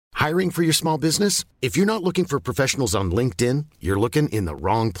Hiring for your small business? If you're not looking for professionals on LinkedIn, you're looking in the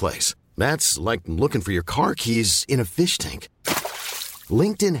wrong place. That's like looking for your car keys in a fish tank.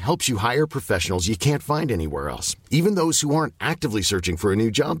 LinkedIn helps you hire professionals you can't find anywhere else, even those who aren't actively searching for a new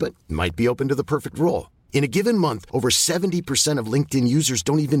job but might be open to the perfect role. In a given month, over 70% of LinkedIn users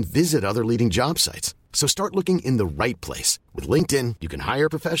don't even visit other leading job sites. So start looking in the right place. With LinkedIn, you can hire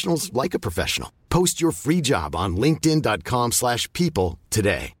professionals like a professional. Post your free job on linkedin.com/people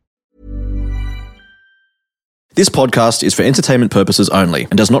today. This podcast is for entertainment purposes only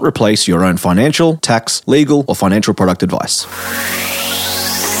and does not replace your own financial, tax, legal, or financial product advice.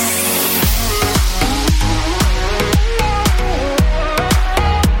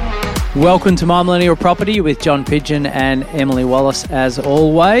 Welcome to My Millennial Property with John Pidgeon and Emily Wallace as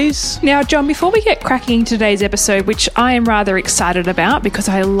always. Now, John, before we get cracking into today's episode, which I am rather excited about because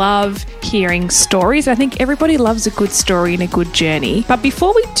I love hearing stories. I think everybody loves a good story and a good journey. But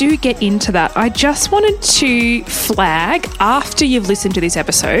before we do get into that, I just wanted to flag after you've listened to this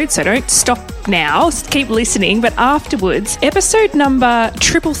episode, so don't stop now, keep listening, but afterwards, episode number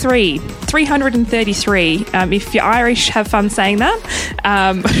 333, if you're Irish, have fun saying that.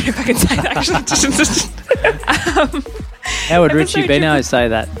 If I can say that actually. How would Richie Beno say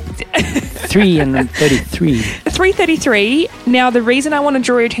that? 333. 333. Now, the reason I want to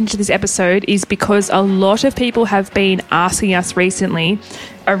draw your attention to this episode is because a lot of people have been asking us recently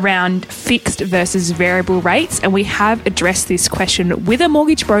around fixed versus variable rates, and we have addressed this question with a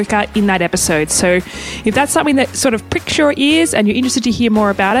mortgage broker in that episode. So if that's something that sort of pricks your ears and you're interested to hear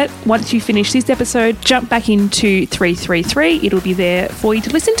more about it, once you finish this episode, jump back into 333. It'll be there for you to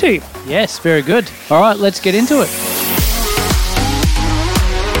listen to. Yes, very good. All right, let's get into it.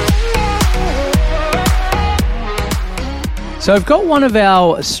 So I've got one of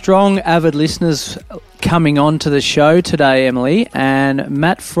our strong, avid listeners coming on to the show today, Emily, and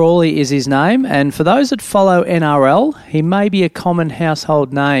Matt Frawley is his name. And for those that follow NRL, he may be a common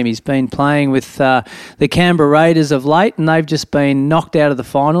household name. He's been playing with the Canberra Raiders of late, and they've just been knocked out of the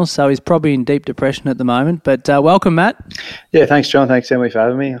finals, so he's probably in deep depression at the moment. But welcome, Matt. Yeah, thanks, John. Thanks, Emily, for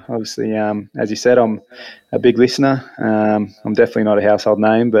having me. Obviously, as you said, I'm a big listener. I'm definitely not a household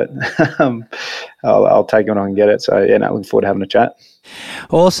name, but I'll take it when I can get it. So, yeah, looking forward to having a chat.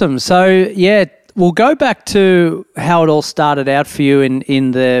 Awesome. So, yeah, we'll go back to how it all started out for you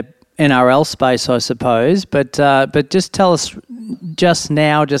in the NRL space, I suppose. But just tell us, just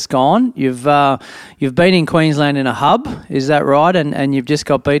gone. You've been in Queensland in a hub, is that right? And you've just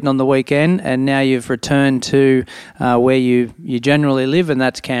got beaten on the weekend, and now you've returned to where you generally live, and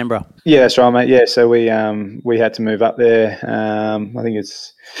that's Canberra. Yeah, that's right, mate. Yeah, so we had to move up there. I think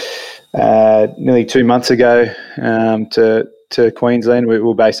it's nearly 2 months ago to Queensland. We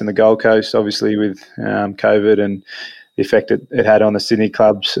were based on the Gold Coast, obviously with COVID and the effect it had on the Sydney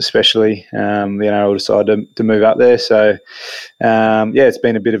clubs, especially. The NRL decided to move up there. So, it's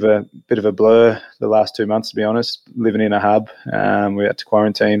been a bit of a blur the last 2 months, to be honest. Living in a hub, we had to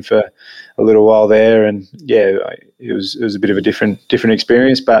quarantine for a little while there, and it was a bit of a different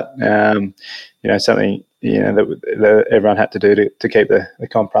experience, but something that everyone had to do to keep the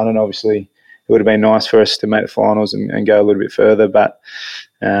comp running. Obviously, it would have been nice for us to make the finals and go a little bit further, but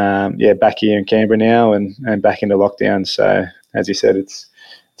back here in Canberra now and back into lockdown. So as you said, it's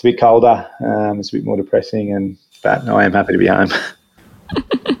a bit colder, it's a bit more depressing, but I am happy to be home.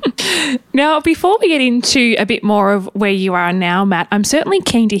 Now, before we get into a bit more of where you are now, Matt, I'm certainly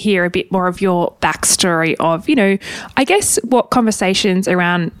keen to hear a bit more of your backstory of, I guess what conversations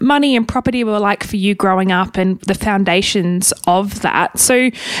around money and property were like for you growing up and the foundations of that. So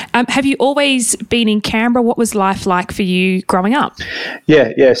have you always been in Canberra? What was life like for you growing up?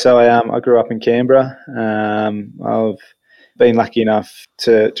 Yeah. So I grew up in Canberra. I've been lucky enough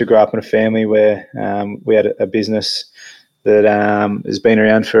to grow up in a family where we had a business that has been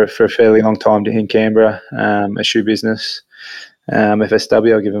around for a fairly long time in Canberra, a shoe business,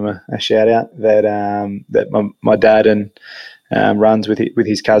 FSW. I'll give him a shout out that my dad runs with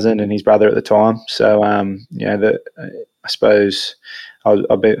his cousin and his brother at the time. So I suppose I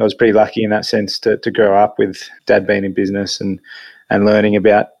was pretty lucky in that sense to grow up with Dad being in business and learning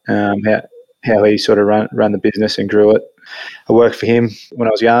about how he sort of run the business and grew it. I worked for him when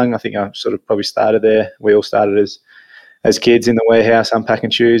I was young. I think I sort of probably started there. We all started as kids in the warehouse,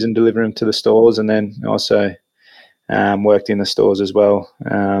 unpacking shoes and delivering them to the stores, and then also worked in the stores as well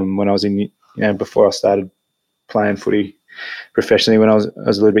when I was before I started playing footy professionally when I was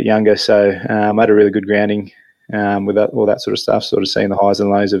a little bit younger. So I had a really good grounding with all that sort of stuff, sort of seeing the highs and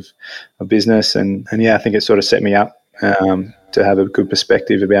lows of business, and I think it sort of set me up to have a good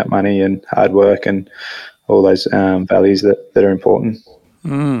perspective about money and hard work and all those values that are important.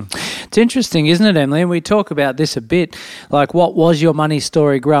 It's interesting, isn't it, Emily? And we talk about this a bit, like what was your money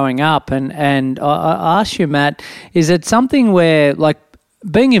story growing up? And I ask you, Matt, is it something where, like,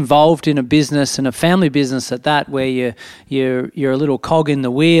 being involved in a business and a family business at that, where you're a little cog in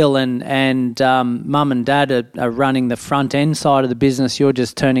the wheel, and mum and dad are running the front end side of the business, you're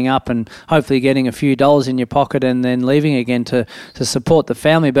just turning up and hopefully getting a few dollars in your pocket and then leaving again to support the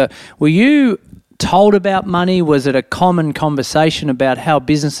family. But were you told about money? Was it a common conversation about how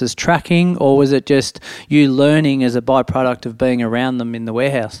business is tracking, or was it just you learning as a byproduct of being around them in the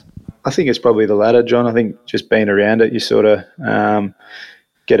warehouse? I think it's probably the latter, John. I think just being around it, you sort of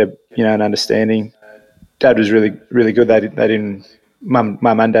get an understanding. Dad was really, really good. They didn't, mum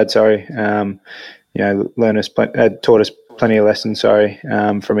and dad, taught us plenty of lessons,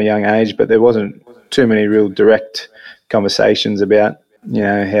 from a young age, but there wasn't too many real direct conversations about,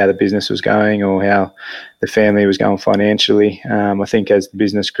 how the business was going or how the family was going financially. I think as the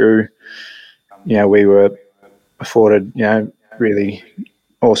business grew, we were afforded, really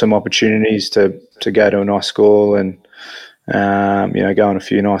awesome opportunities to go to a nice school and, go on a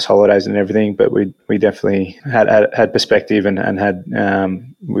few nice holidays and everything. But we definitely had perspective and had,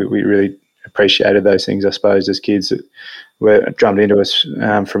 we really appreciated those things, I suppose, as kids that were drummed into us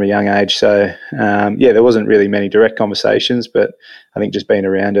from a young age. So, there wasn't really many direct conversations, but I think just being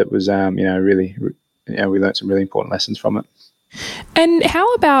around it was, really, we learned some really important lessons from it. And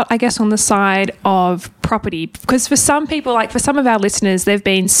how about, I guess, on the side of property? Because for some people, like for some of our listeners, they've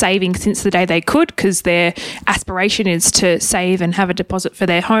been saving since the day they could, because their aspiration is to save and have a deposit for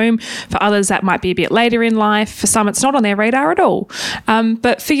their home. For others, that might be a bit later in life. For some, it's not on their radar at all.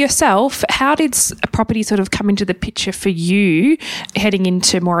 But for yourself, how did property sort of come into the picture for you heading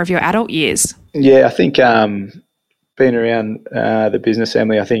into more of your adult years? Yeah, I think being around the business,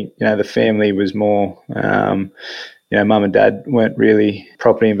 Emily, I think, the family was more... mum and dad weren't really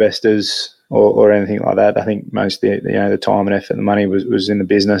property investors or anything like that. I think most of the time and effort and the money was in the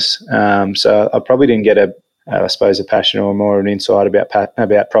business. So I probably didn't get a passion or more of an insight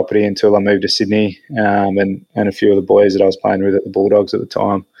about property until I moved to Sydney, and a few of the boys that I was playing with at the Bulldogs at the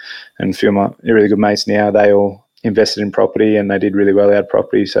time, and a few of my really good mates now, they all invested in property and they did really well out of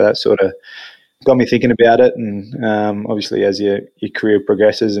property. So that sort of got me thinking about it. And obviously as your career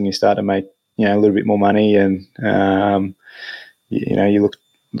progresses and you start to make a little bit more money, and you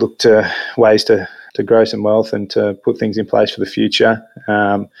look to ways to grow some wealth and to put things in place for the future.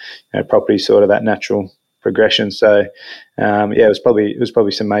 Property is sort of that natural progression. So it was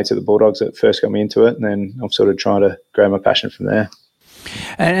probably some mates at the Bulldogs that first got me into it, and then I'm sort of trying to grow my passion from there.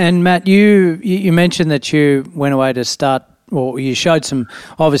 And Matt, you mentioned that you went away to start, or you showed some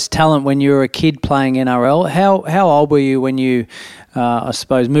obvious talent when you were a kid playing NRL. How old were you when you, I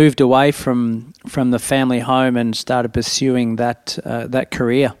suppose, moved away from the family home and started pursuing that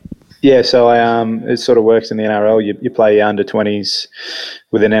career? Yeah, so it sort of works in the NRL. You play your under-20s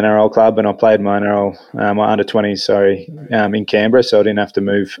with an NRL club, and I played my under-20s, in Canberra, so I didn't have to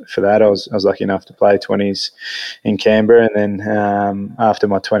move for that. I was lucky enough to play 20s in Canberra, and then after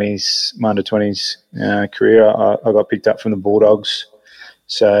my under-20s career, I got picked up from the Bulldogs.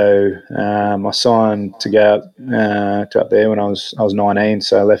 So I signed to go to up there when I was 19.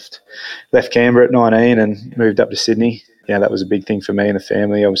 So I left Canberra at 19 and moved up to Sydney. Yeah, that was a big thing for me and the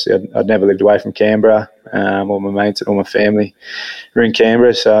family. Obviously, I'd never lived away from Canberra. All my mates and all my family were in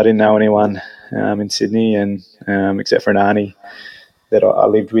Canberra, so I didn't know anyone in Sydney, and except for an auntie that I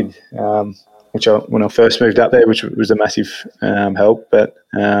lived with, when I first moved up there, which was a massive help. But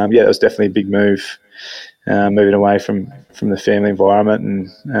it was definitely a big move, moving away from the family environment, and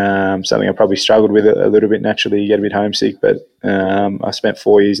something I probably struggled with a little bit. Naturally, you get a bit homesick, but I spent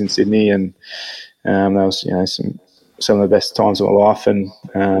 4 years in Sydney, and that was some of the best times of my life, and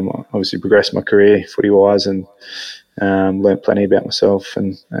obviously progressed my career footy-wise, and learnt plenty about myself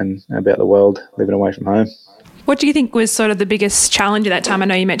and about the world living away from home. What do you think was sort of the biggest challenge at that time? I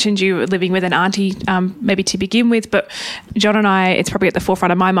know you mentioned you were living with an auntie maybe to begin with, but John and I, it's probably at the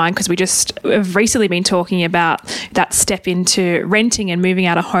forefront of my mind because we just have recently been talking about that step into renting and moving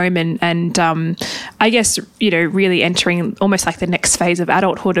out of home, and I guess, really entering almost like the next phase of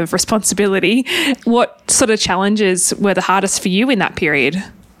adulthood of responsibility. What sort of challenges were the hardest for you in that period?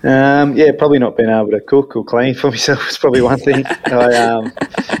 Probably not being able to cook or clean for myself was probably one thing.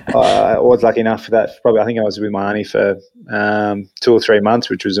 I was lucky enough for that. I think I was with my auntie for 2 or 3 months,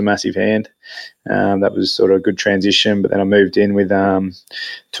 which was a massive hand. That was sort of a good transition. But then I moved in with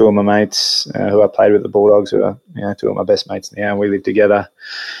 2 of my mates who I played with the Bulldogs, who are 2 of my best mates now. And we lived together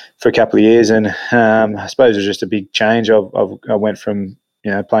for a couple of years, and I suppose it was just a big change. I went from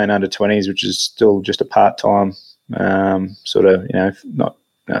playing under 20s, which is still just a part-time sort of, not,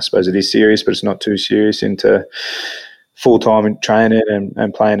 I suppose it is serious, but it's not too serious, into full-time training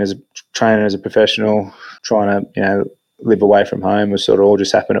and training as a professional, trying to, live away from home, was sort of all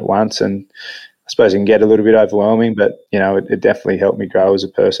just happened at once. And I suppose it can get a little bit overwhelming, but, it definitely helped me grow as a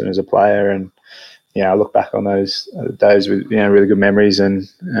person, as a player. And, I look back on those days with, really good memories, and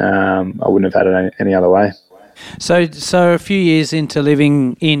I wouldn't have had it any other way. So a few years into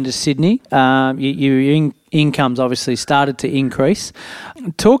living into Sydney, your income's obviously started to increase.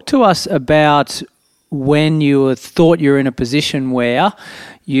 Talk to us about when you thought you were in a position where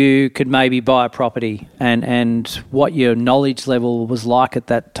you could maybe buy a property, and what your knowledge level was like at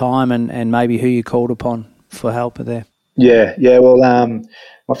that time, and maybe who you called upon for help there. Yeah. Well,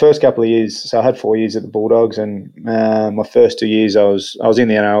 my first couple of years, so I had 4 years at the Bulldogs, and my first 2 years I was in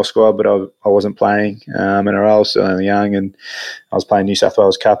the NRL squad, but I wasn't playing NRL, so only young, and I was playing New South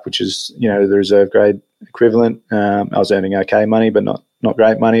Wales Cup, which is, the reserve grade equivalent. I was earning okay money, but not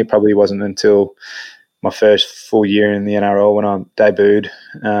great money. It probably wasn't until my first full year in the NRL when I debuted.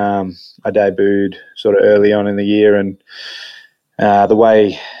 I debuted sort of early on in the year, and the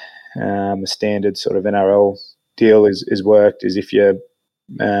way the standard sort of NRL deal is worked is, if you're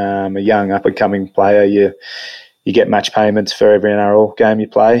a young up-and-coming player, you get match payments for every NRL game you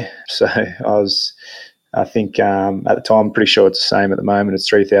play. So I think at the time, I'm pretty sure it's the same at the moment. It's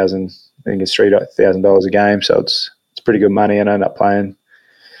 $3,000 a game, so it's pretty good money, and I ended up playing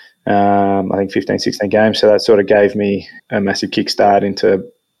I think 15, 16 games. So that sort of gave me a massive kickstart into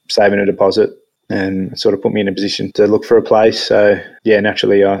saving a deposit, and sort of put me in a position to look for a place. So yeah,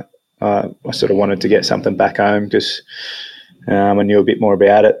 naturally I sort of wanted to get something back home, because I knew a bit more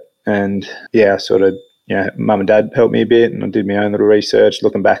about it. And yeah, sort of, mum and dad helped me a bit, and I did my own little research.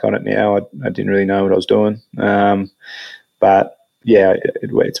 Looking back on it now, I didn't really know what I was doing. But yeah,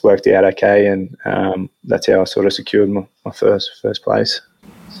 it's worked out okay, and that's how I sort of secured my first place.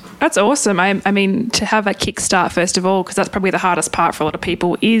 That's awesome. I mean, to have a kickstart, first of all, because that's probably the hardest part for a lot of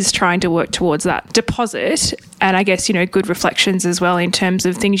people, is trying to work towards that deposit. And I guess, good reflections as well in terms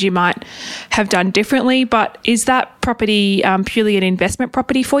of things you might have done differently. But is that property purely an investment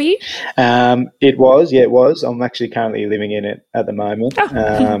property for you? It was. Yeah, it was. I'm actually currently living in it at the moment.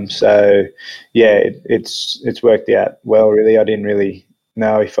 Oh. So yeah, it's worked out well, really. I didn't really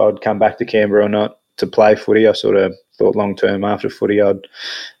know if I'd come back to Canberra or not to play footy. I sort of thought long term after footy I'd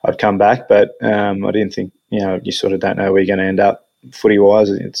come back, but I didn't think, you sort of don't know where you're going to end up footy wise.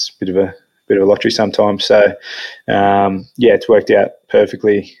 It's a bit of a lottery sometimes. So yeah, it's worked out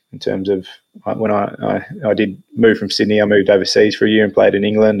perfectly in terms of when I did move from Sydney. I moved overseas for a year and played in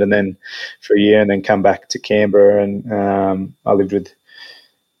England, and then for a year, and then come back to Canberra, and I lived with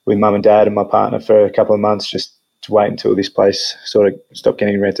mum and dad and my partner for a couple of months, just to wait until this place sort of stopped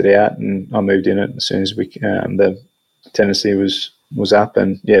getting rented out, and I moved in it as soon as the tenancy was up,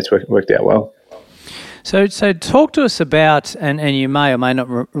 and yeah, it's worked out well. So talk to us about, and you may or may not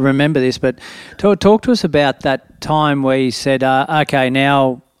remember this, but talk to us about that time where you said, okay,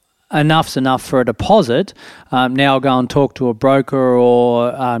 now enough's enough for a deposit. Now I'll go and talk to a broker,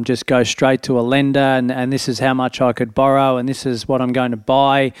 or just go straight to a lender, and this is how much I could borrow, and this is what I'm going to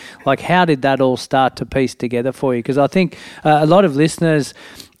buy. Like, how did that all start to piece together for you? Because I think a lot of listeners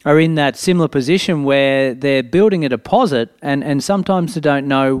are in that similar position where they're building a deposit, and sometimes they don't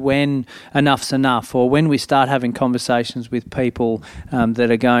know when enough's enough, or when we start having conversations with people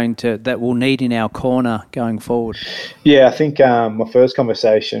that will need in our corner going forward. Yeah, I think my first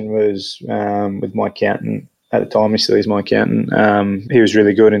conversation was with my accountant. At the time, he still is my accountant. He was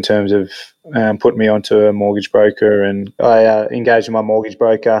really good in terms of putting me onto a mortgage broker, and I engaged with my mortgage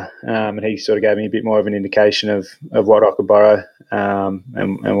broker, and he sort of gave me a bit more of an indication of what I could borrow,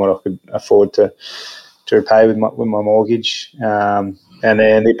 and what I could afford to repay with my mortgage. And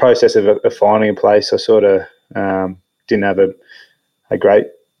then the process of finding a place, I sort of didn't have a great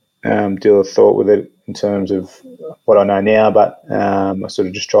deal of thought with it in terms of what I know now, but I sort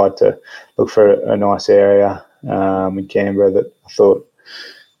of just tried to look for a nice area in Canberra that I thought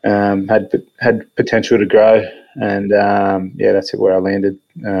had potential to grow, and yeah, that's where I landed.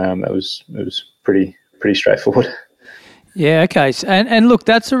 It was pretty straightforward. Yeah, okay. And look,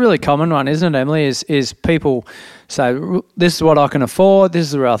 that's a really common one, isn't it, Emily, is people say, this is what I can afford, this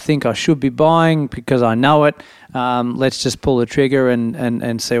is where I think I should be buying because I know it. Let's just pull the trigger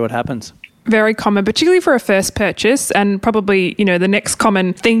and see what happens. Very common, particularly for a first purchase. And probably, the next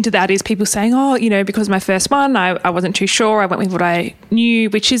common thing to that is people saying, because my first one, I wasn't too sure. I went with what I knew,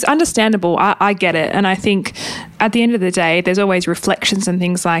 which is understandable. I get it. And I think at the end of the day, there's always reflections and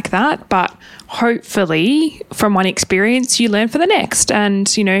things like that. But hopefully from one experience, you learn for the next.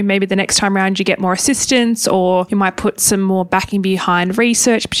 And, you know, maybe the next time around you get more assistance, or you might put some more backing behind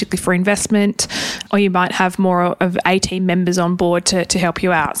research, particularly for investment, or you might have more of a team members on board to help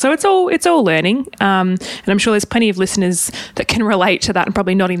you out. So it's all learning. And I'm sure there's plenty of listeners that can relate to that and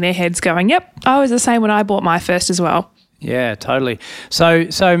probably nodding their heads going, yep, I was the same when I bought my first as well. Yeah, totally.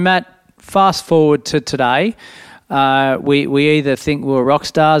 So Matt, fast forward to today. We either think we're rock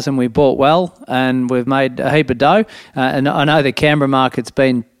stars and we bought well and we've made a heap of dough. And I know the Canberra market's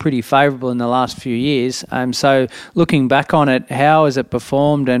been pretty favourable in the last few years. So looking back on it, how has it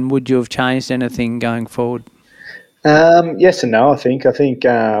performed, and would you have changed anything going forward? Yes and no, I think.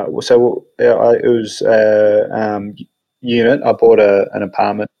 It was unit. I bought an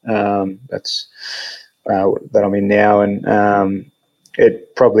apartment that I'm in now, and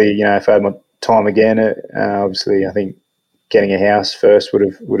it probably, you know, if I had my time again, obviously I think getting a house first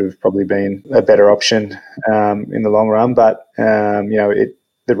would have probably been a better option in the long run. But you know,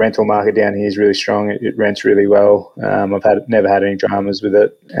 the rental market down here is really strong. It rents really well. I've never had any dramas with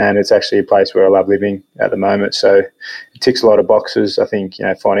it, and it's actually a place where I love living at the moment. So it ticks a lot of boxes. I think, you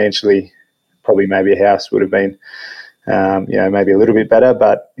know, financially, probably maybe a house would have been, you know, maybe a little bit better,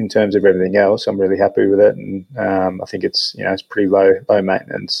 but in terms of everything else, I'm really happy with it. And I think it's, you know, it's pretty low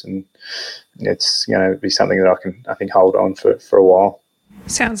maintenance, and it's going to be something that I think hold on for a while.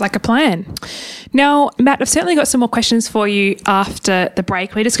 Sounds like a plan. Now, Matt, I've certainly got some more questions for you after the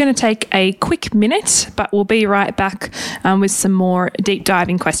break. We're just going to take a quick minute, but we'll be right back with some more deep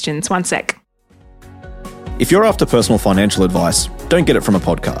diving questions. One sec. If you're after personal financial advice, don't get it from a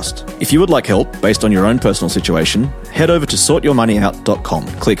podcast. If you would like help based on your own personal situation, head over to sortyourmoneyout.com,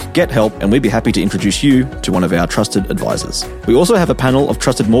 click Get Help, and we'd be happy to introduce you to one of our trusted advisors. We also have a panel of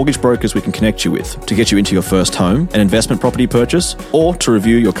trusted mortgage brokers we can connect you with to get you into your first home, an investment property purchase, or to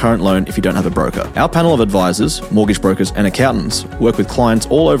review your current loan if you don't have a broker. Our panel of advisors, mortgage brokers, and accountants work with clients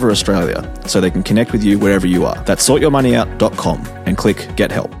all over Australia so they can connect with you wherever you are. That's sortyourmoneyout.com and click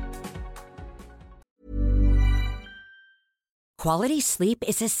Get Help. Quality sleep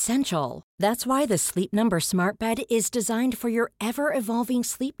is essential. That's why the Sleep Number Smart Bed is designed for your ever-evolving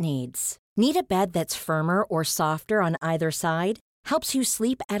sleep needs. Need a bed that's firmer or softer on either side? Helps you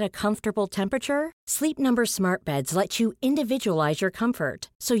sleep at a comfortable temperature? Sleep Number Smart Beds let you individualize your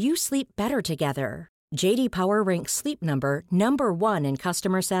comfort, so you sleep better together. J.D. Power ranks Sleep Number number 1 in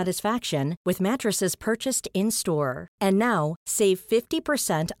customer satisfaction with mattresses purchased in-store. And now, save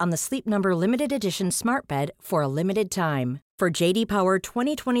 50% on the Sleep Number Limited Edition Smart Bed for a limited time. For J.D. Power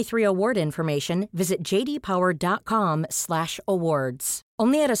 2023 award information, visit jdpower.com/awards.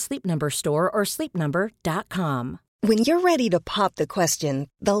 Only at a Sleep Number store or sleepnumber.com. When you're ready to pop the question,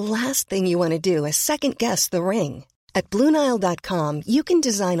 the last thing you want to do is second-guess the ring. At BlueNile.com, you can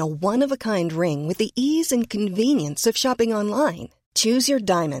design a one-of-a-kind ring with the ease and convenience of shopping online. Choose your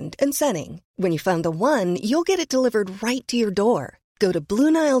diamond and setting. When you find the one, you'll get it delivered right to your door. Go to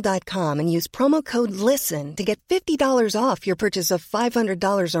BlueNile.com and use promo code LISTEN to get $50 off your purchase of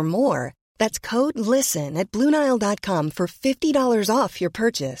 $500 or more. That's code LISTEN at BlueNile.com for $50 off your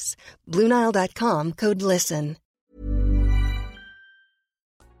purchase. BlueNile.com, code LISTEN.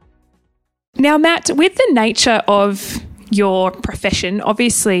 Now, Matt, with the nature of your profession,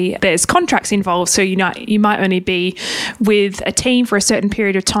 obviously there's contracts involved, so you might only be with a team for a certain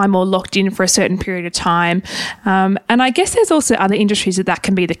period of time or locked in for a certain period of time. And I guess there's also other industries that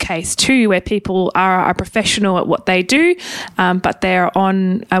can be the case too, where people are a professional at what they do, but they're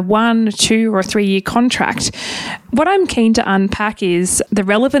on a 1, 2 or 3 year contract. What I'm keen to unpack is the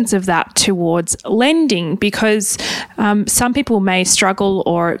relevance of that towards lending, because some people may struggle,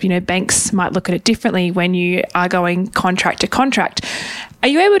 or banks might look at it differently when you are going contract to contract. Are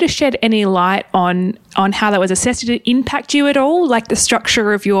you able to shed any light on how that was assessed? Did it impact you at all, like the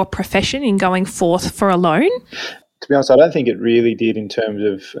structure of your profession in going forth for a loan? To be honest, I don't think it really did in terms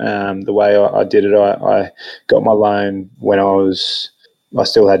of the way I did it. I got my loan when I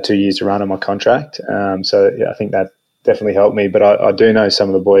still had 2 years to run on my contract. So yeah, I think that definitely helped me. But I do know some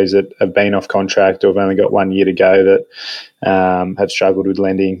of the boys that have been off contract or have only got 1 year to go that have struggled with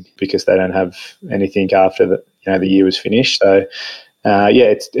lending because they don't have anything after the year was finished. So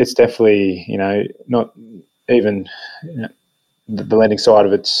it's definitely not even the lending side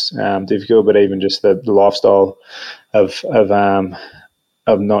of it's difficult, but even just the lifestyle of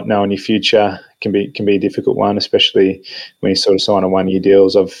not knowing your future can be a difficult one, especially when you sort of sign a 1 year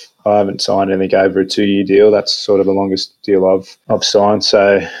deals. I haven't signed anything over a 2 year deal. That's sort of the longest deal I've signed.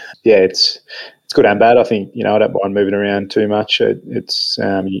 So yeah, it's it's good and bad. I think, I don't mind moving around too much. It's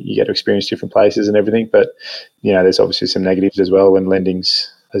you get to experience different places and everything, but there's obviously some negatives as well when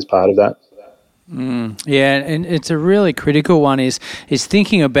lending's as part of that. Yeah, and it's a really critical one is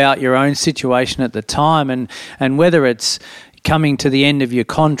thinking about your own situation at the time and whether it's coming to the end of your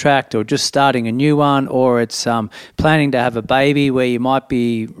contract or just starting a new one, or it's planning to have a baby where you might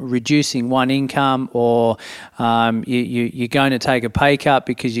be reducing one income, or you're going to take a pay cut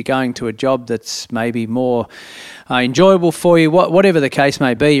because you're going to a job that's maybe more enjoyable for you. Whatever the case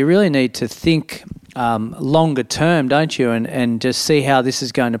may be, you really need to think longer term, don't you, and just see how this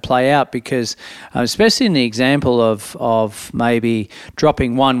is going to play out, because especially in the example of maybe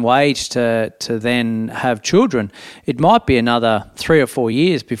dropping one wage to then have children, it might be another 3 or 4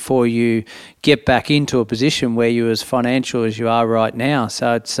 years before you get back into a position where you're as financial as you are right now.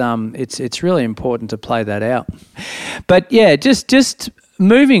 So it's really important to play that out. But yeah, just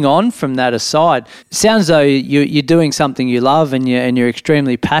moving on from that aside, sounds though you're doing something you love and you're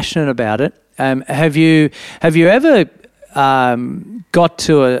extremely passionate about it. Have you ever got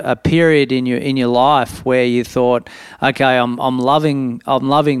to a period in your life where you thought, okay, I'm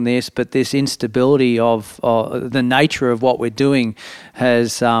loving this, but this instability of the nature of what we're doing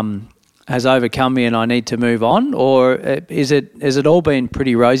has overcome me and I need to move on? Or has it all been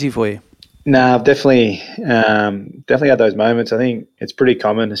pretty rosy for you? No, I've definitely had those moments. I think it's pretty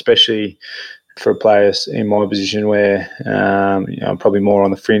common, especially for players in my position where I'm probably more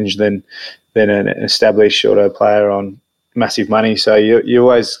on the fringe than an established sort of player on massive money. So you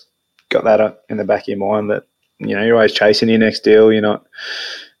always got that in the back of your mind that you're always chasing your next deal. You're not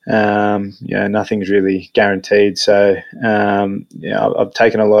nothing's really guaranteed. So I've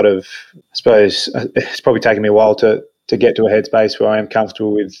taken a lot of, I suppose it's probably taken me a while to get to a headspace where I am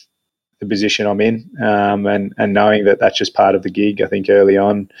comfortable with the position I'm in, and knowing that that's just part of the gig. I think early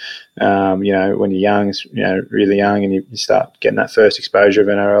on, when you're young, really young, and you start getting that first exposure of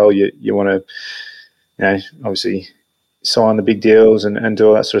NRL, you want to, obviously sign the big deals and do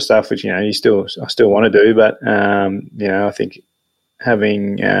all that sort of stuff, which I still want to do. But I think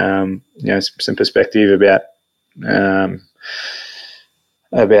having some perspective about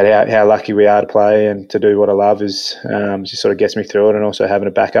how lucky we are to play and to do what I love is just sort of gets me through it, and also having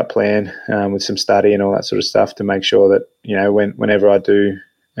a backup plan with some study and all that sort of stuff to make sure that whenever I do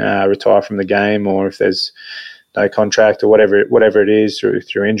retire from the game, or if there's no contract or whatever it is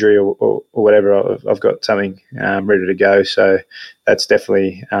through injury or whatever, I've got something ready to go. So that's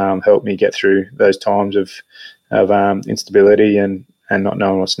definitely helped me get through those times of instability and not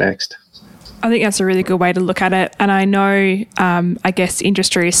knowing what's next. I think that's a really good way to look at it. And I know, I guess,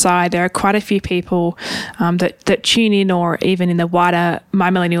 industry aside, there are quite a few people that tune in, or even in the wider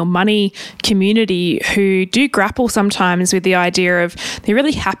My Millennial Money community, who do grapple sometimes with the idea of they're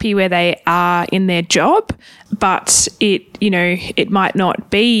really happy where they are in their job, but it might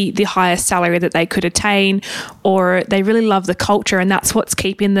not be the highest salary that they could attain, or they really love the culture and that's what's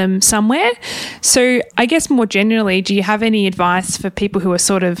keeping them somewhere. So I guess more generally, do you have any advice for people who are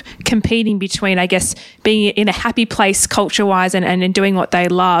sort of competing between, I guess, being in a happy place culture-wise and doing what they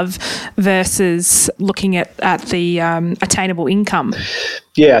love versus looking at the attainable income?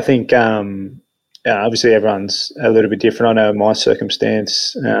 Yeah, I think obviously everyone's a little bit different. I know my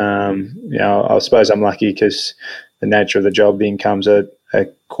circumstance, I suppose I'm lucky because the nature of the job, the incomes are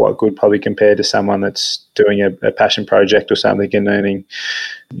quite good, probably compared to someone that's doing a passion project or something and earning,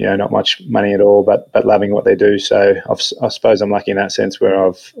 not much money at all, but loving what they do. So I suppose I'm lucky in that sense where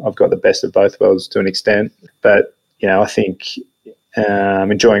I've got the best of both worlds to an extent. But I think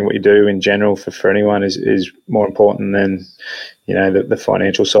enjoying what you do in general for anyone is more important than the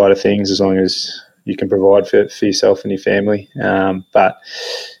financial side of things, as long as you can provide for yourself and your family. But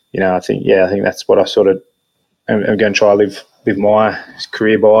I think that's what I sort of am going to try to live my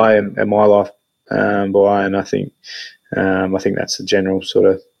career by and my life by, and I think that's the general sort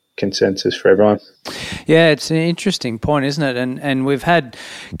of consensus for everyone. Yeah, it's an interesting point, isn't it? And we've had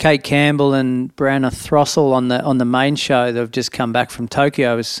Kate Campbell and Brianna Throssell on the main show that have just come back from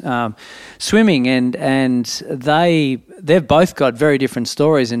Tokyo swimming, and they've both got very different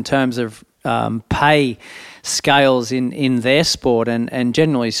stories in terms of pay scales in their sport, and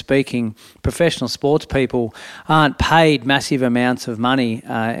generally speaking, professional sports people aren't paid massive amounts of money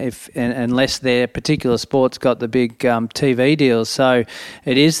unless their particular sport's got the big TV deals. So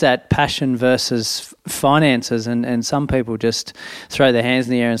it is that passion versus finances, and some people just throw their hands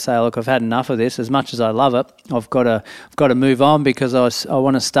in the air and say, look, I've had enough of this. As much as I love it, I've got to move on because I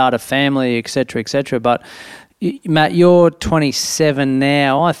want to start a family, etc., etc. But Matt, you're 27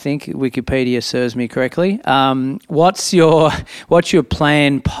 now. I think Wikipedia serves me correctly. What's your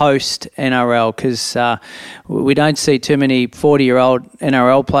plan post NRL? Because we don't see too many 40-year-old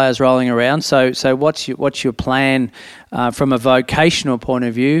NRL players rolling around. So what's your plan from a vocational point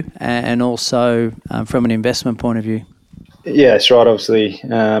of view and also from an investment point of view? Yeah, that's right. Obviously,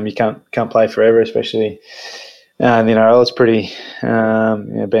 you can't play forever, especially. The NRL is pretty,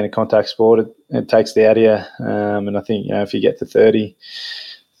 being a contact sport, it takes the out of you. And I think, if you get to 30,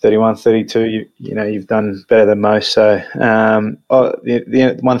 31, 32, you've done better than most. So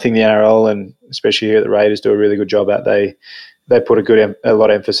the one thing the NRL and especially here at the Raiders do a really good job at, they put a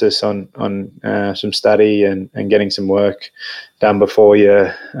lot of emphasis on some study and getting some work done before you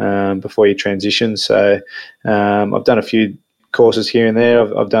transition. So I've done a few courses here and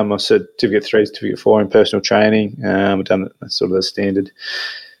there. I've done my Certificate 3, Certificate 4 in personal training. I've done sort of the standard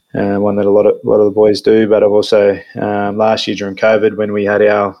one that a lot of the boys do. But I've also last year during COVID, when we had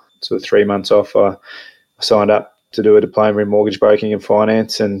our sort of 3 months off, I signed up to do a diploma in mortgage broking and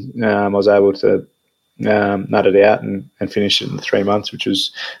finance, and I was able to nut it out and finish it in 3 months, which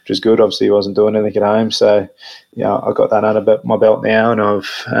was good. Obviously, I wasn't doing anything at home, so I got that under my belt now, and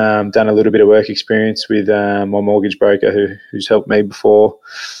I've done a little bit of work experience with my mortgage broker who's helped me before,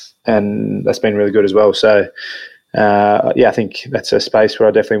 and that's been really good as well. So I think that's a space where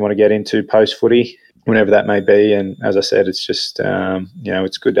I definitely want to get into post footy, whenever that may be. And as I said, it's just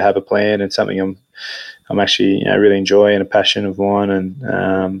it's good to have a plan and something I'm actually really enjoy and a passion of mine,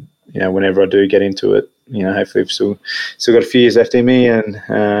 and whenever I do get into it, hopefully I've still got a few years left in me, and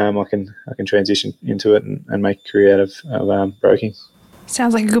I can transition into it and make a career out of broking.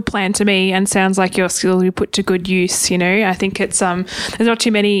 Sounds like a good plan to me, and sounds like your skills will be put to good use. I think it's there's not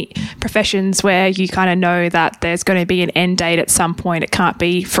too many professions where you kind of know that there's going to be an end date at some point. It can't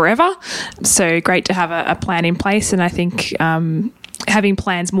be forever. So great to have a plan in place, and I think having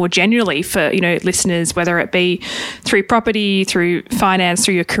plans more generally for listeners, whether it be through property, through finance,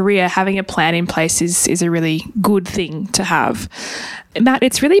 through your career, having a plan in place is a really good thing to have. Matt,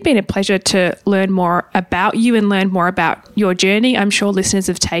 it's really been a pleasure to learn more about you and learn more about your journey. I'm sure listeners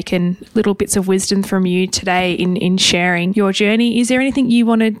have taken little bits of wisdom from you today in sharing your journey. Is there anything you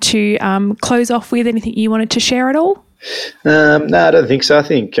wanted to close off with? Anything you wanted to share at all? No, I don't think so. I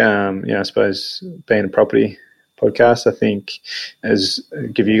think I suppose being a property podcast, I think,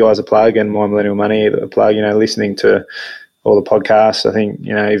 give you guys a plug, and My Millennial Money a plug. Listening to all the podcasts, I think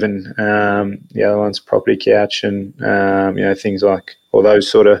even the other ones, Property Couch, and things like all those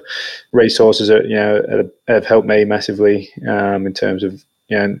sort of resources that have helped me massively in terms of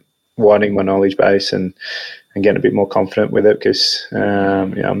widening my knowledge base and getting a bit more confident with it, because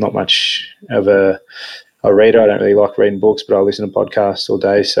I'm not much of a reader. I don't really like reading books, but I listen to podcasts all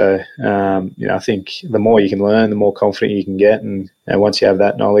day. So, I think the more you can learn, the more confident you can get. And once you have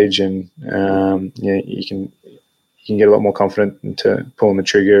that knowledge, and you can get a lot more confident into pulling the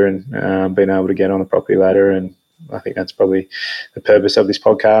trigger and being able to get on the property ladder. And I think that's probably the purpose of this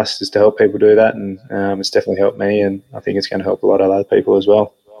podcast, is to help people do that. And it's definitely helped me, and I think it's going to help a lot of other people as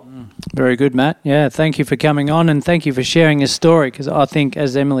well. Very good, Matt. Yeah, thank you for coming on, and thank you for sharing your story, because I think,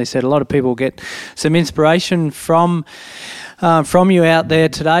 as Emily said, a lot of people get some inspiration from you out there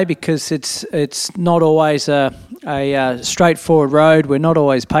today, because it's not always a straightforward road. We're not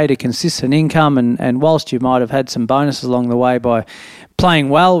always paid a consistent income, and whilst you might have had some bonuses along the way by playing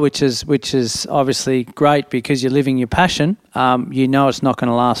well, which is obviously great because you're living your passion, it's not going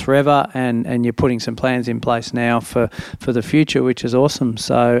to last forever, and you're putting some plans in place now for the future, which is awesome.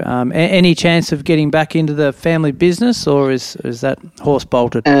 So any chance of getting back into the family business, or is that horse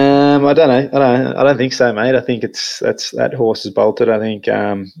bolted? I don't know. I don't think so, mate. I think that horse is bolted. I think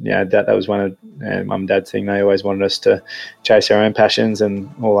that was one of Mum and Dad's thing. They always wanted us to chase our own passions, and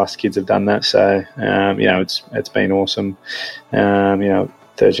all us kids have done that. So it's been awesome.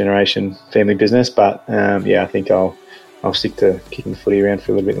 Third generation family business, but I think I'll stick to kicking the footy around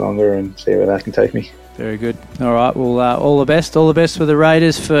for a little bit longer and see where that can take me. Very good. All right. Well, all the best for the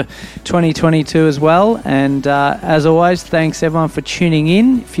Raiders for 2022 as well. And as always, thanks everyone for tuning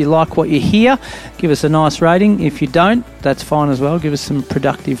in. If you like what you hear, give us a nice rating. If you don't, that's fine as well. Give us some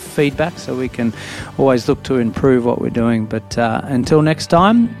productive feedback so we can always look to improve what we're doing. But until next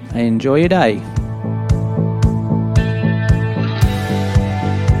time, enjoy your day.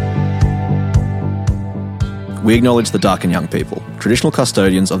 We acknowledge the Darkin Young people, traditional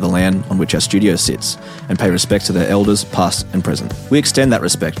custodians of the land on which our studio sits, and pay respect to their elders, past and present. We extend that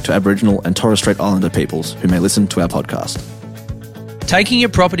respect to Aboriginal and Torres Strait Islander peoples who may listen to our podcast. Taking your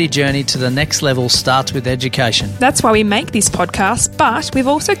property journey to the next level starts with education. That's why we make this podcast, but we've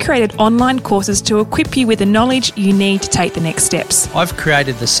also created online courses to equip you with the knowledge you need to take the next steps. I've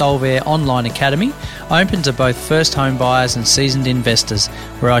created the Solvair Online Academy, open to both first home buyers and seasoned investors,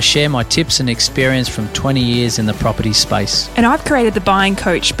 where I share my tips and experience from 20 years in the property space. And I've created the Buying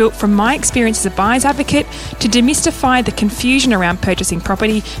Coach, built from my experience as a buyer's advocate to demystify the confusion around purchasing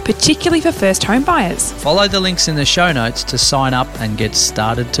property, particularly for first home buyers. Follow the links in the show notes to sign up and get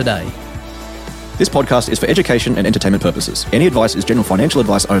started today. This podcast is for education and entertainment purposes. Any advice is general financial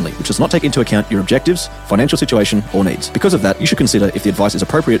advice only, which does not take into account your objectives, financial situation, or needs. Because of that, you should consider if the advice is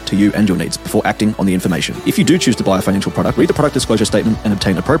appropriate to you and your needs before acting on the information. If you do choose to buy a financial product, read the product disclosure statement and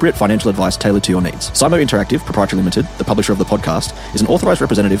obtain appropriate financial advice tailored to your needs. Simo Interactive Proprietary Limited, the publisher of the podcast, is an authorised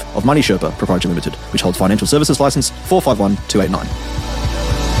representative of Money Sherpa Proprietary Limited, which holds financial services license 451289.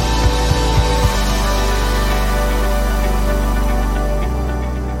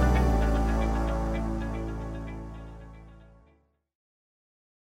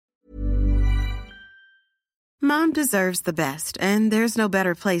 Mom deserves the best, and there's no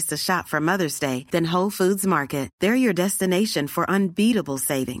better place to shop for Mother's Day than Whole Foods Market. They're your destination for unbeatable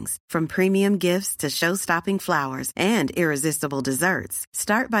savings, from premium gifts to show-stopping flowers and irresistible desserts.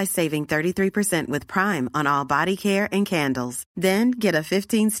 Start by saving 33% with Prime on all body care and candles. Then get a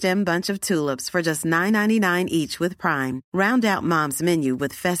 15-stem bunch of tulips for just $9.99 each with Prime. Round out Mom's menu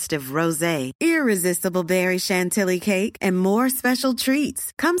with festive rosé, irresistible berry chantilly cake, and more special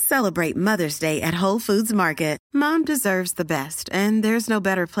treats. Come celebrate Mother's Day at Whole Foods Market. Mom deserves the best, and there's no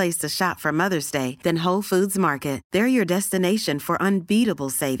better place to shop for Mother's Day than Whole Foods Market. They're your destination for unbeatable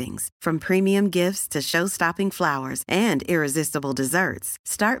savings, from premium gifts to show-stopping flowers and irresistible desserts.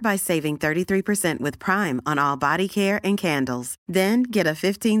 Start by saving 33% with Prime on all body care and candles. Then get a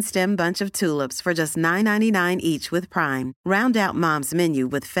 15-stem bunch of tulips for just $9.99 each with Prime. Round out Mom's menu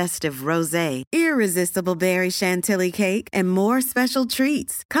with festive rosé, irresistible berry chantilly cake, and more special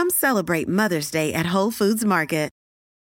treats. Come celebrate Mother's Day at Whole Foods Market.